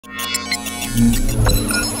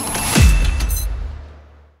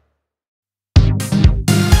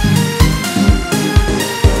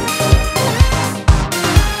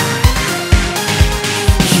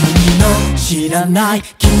知らない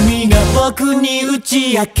君が僕に打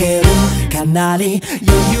ち明けるかなり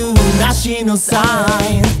余裕なしのサ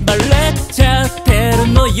イン。バレちゃってる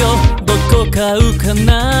のよ、どこか浮か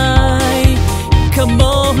ないカ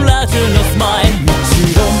モフラージュのスマイル。もち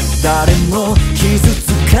ろん誰も傷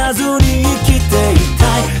つかずに生きてい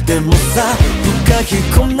たい。でもさ不可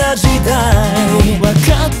避こんな時代わか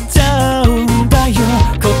っちゃうんだよ、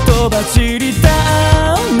言葉散りだ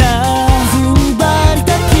な。踏ん張り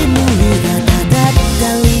た君がただった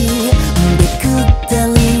りめくった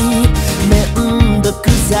りめんどく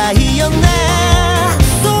さいよね。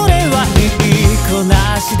それはいい子な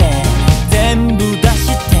しで全部出し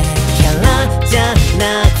てキャラじゃな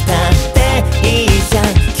くたっていいじゃん。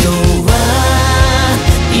今日は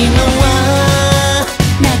今は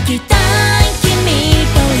泣きたい君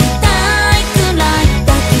といたいくらい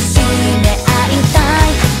抱きしめ合いたい。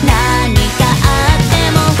何があって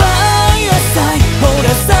も毎朝ほら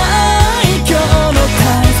最強のタ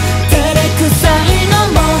イプ。照れくさいの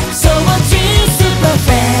も承知スーパーフ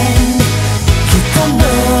ェン。人の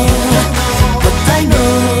話題の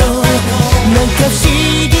なんか不思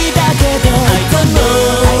議だけど I don't know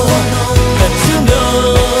but you know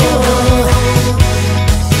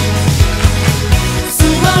つ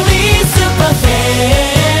まりスーパーフェ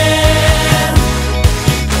ン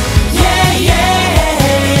Yeah yeah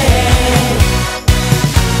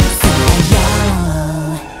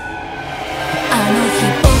あの日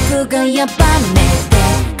僕がヤバめて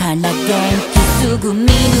から元気すぐ見抜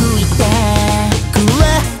いて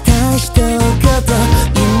私とこと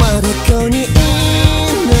今どこにいる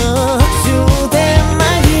の。終電間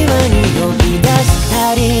際に呼び出した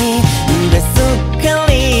り嬉しか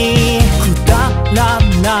りくだら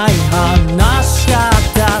ない話が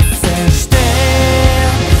脱線して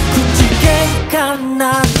口喧嘩な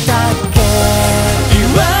だけ。言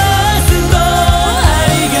わずのあ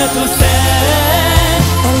りがとう Say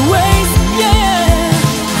always yeah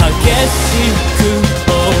激しく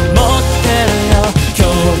思ってるよ今日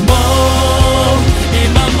も今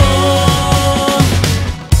も。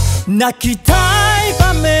泣きたい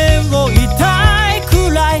場面を痛いく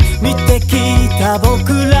らい見てきた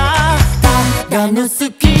僕ら。ただの好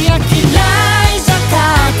きや嫌いじゃ固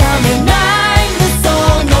めない嘘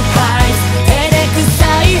のバイス。照れくさ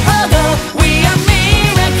いほど We are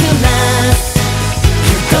miraculous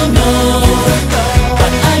You don't know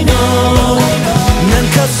but I know なん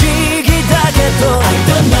か不思議だけど I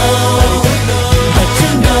don't know but you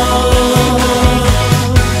know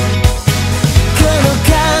この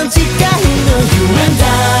感じがいいの You and I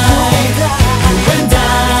You and I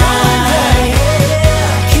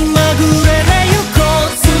気まぐれで行こう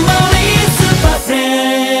つまりスーパーフレ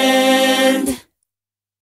ンド。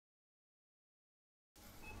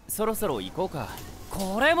そろそろ行こうか。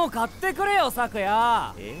これも買ってくれよ昨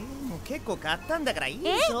夜。もう結構買ったんだからいい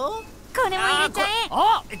でしょ。これも入れちゃえ。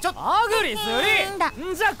あちょっとアグリんだ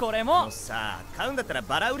3。んじゃこれももうさ、買うんだったら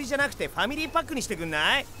バラ売りじゃなくてファミリーパックにしてくん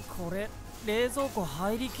ない？これ冷蔵庫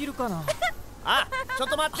入りきるかな。あ、ちょっ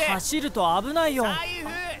と待って。走ると危ないよ。財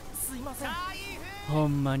布すいません。ほ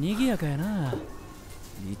んまにぎやかやな。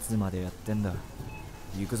いつまでやってんだ。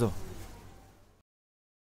行くぞ。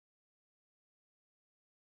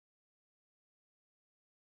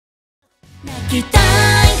泣きたい